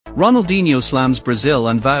Ronaldinho slams Brazil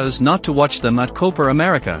and vows not to watch them at Copa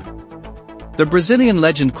America. The Brazilian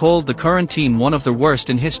legend called the current team one of the worst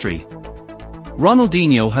in history.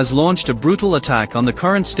 Ronaldinho has launched a brutal attack on the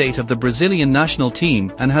current state of the Brazilian national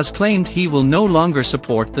team and has claimed he will no longer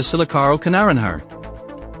support the Seleção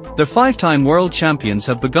Canarinha. The five-time world champions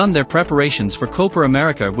have begun their preparations for Copa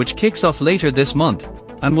America, which kicks off later this month,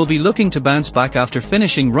 and will be looking to bounce back after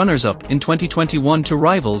finishing runners-up in 2021 to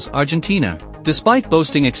rivals Argentina. Despite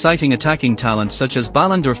boasting exciting attacking talent such as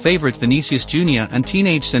Ballon d'Or favorite Vinicius Jr. and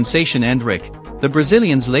teenage sensation Endrick, the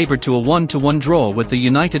Brazilians labored to a 1-1 draw with the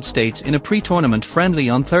United States in a pre-tournament friendly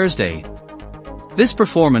on Thursday. This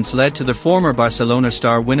performance led to the former Barcelona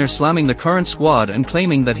star winner slamming the current squad and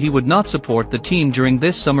claiming that he would not support the team during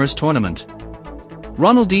this summer's tournament.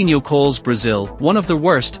 Ronaldinho calls Brazil one of the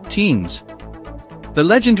worst teams. The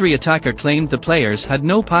legendary attacker claimed the players had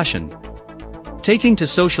no passion. Taking to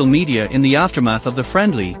social media in the aftermath of the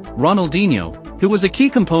friendly, Ronaldinho, who was a key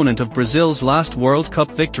component of Brazil's last World Cup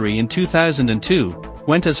victory in 2002,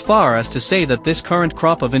 went as far as to say that this current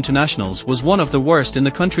crop of internationals was one of the worst in the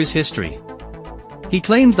country's history. He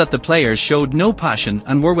claimed that the players showed no passion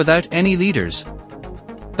and were without any leaders.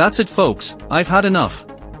 "That's it folks, I've had enough.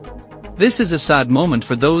 This is a sad moment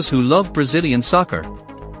for those who love Brazilian soccer.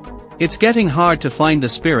 It's getting hard to find the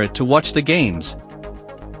spirit to watch the games.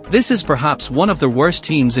 This is perhaps one of the worst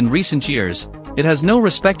teams in recent years. It has no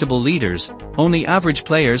respectable leaders, only average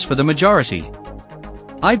players for the majority.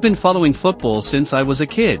 I've been following football since I was a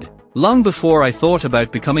kid, long before I thought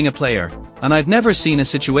about becoming a player, and I've never seen a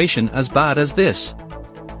situation as bad as this.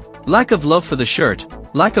 Lack of love for the shirt,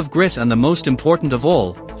 lack of grit, and the most important of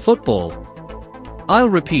all, football. I'll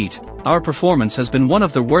repeat, our performance has been one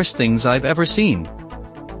of the worst things I've ever seen.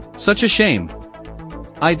 Such a shame.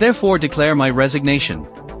 I therefore declare my resignation.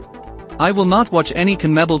 I will not watch any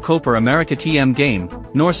CONMEBOL Copa America TM game,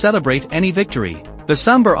 nor celebrate any victory." The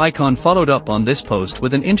Samba icon followed up on this post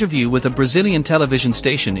with an interview with a Brazilian television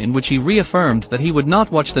station in which he reaffirmed that he would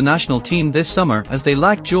not watch the national team this summer as they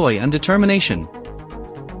lack joy and determination.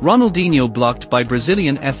 Ronaldinho blocked by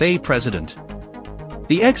Brazilian FA president.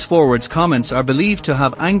 The ex-forward's comments are believed to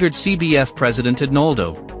have angered CBF president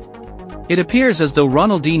Ronaldo. It appears as though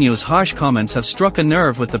Ronaldinho's harsh comments have struck a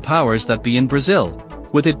nerve with the powers that be in Brazil,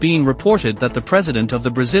 with it being reported that the president of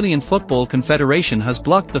the Brazilian Football Confederation has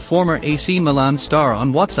blocked the former AC Milan star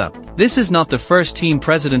on WhatsApp. This is not the first team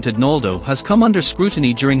president Ronaldo has come under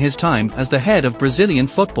scrutiny during his time as the head of Brazilian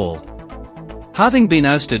football. Having been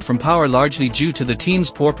ousted from power largely due to the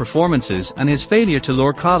team's poor performances and his failure to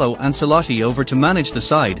lure Carlo Ancelotti over to manage the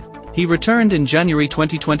side, he returned in January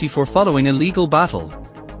 2024 following a legal battle.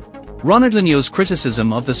 Ronaldinho's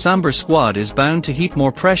criticism of the Samba squad is bound to heap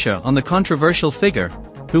more pressure on the controversial figure,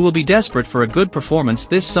 who will be desperate for a good performance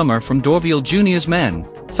this summer from Dorville Jr.'s men.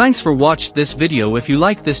 Thanks for watching this video. If you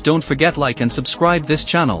like this, don't forget like and subscribe this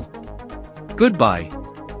channel. Goodbye.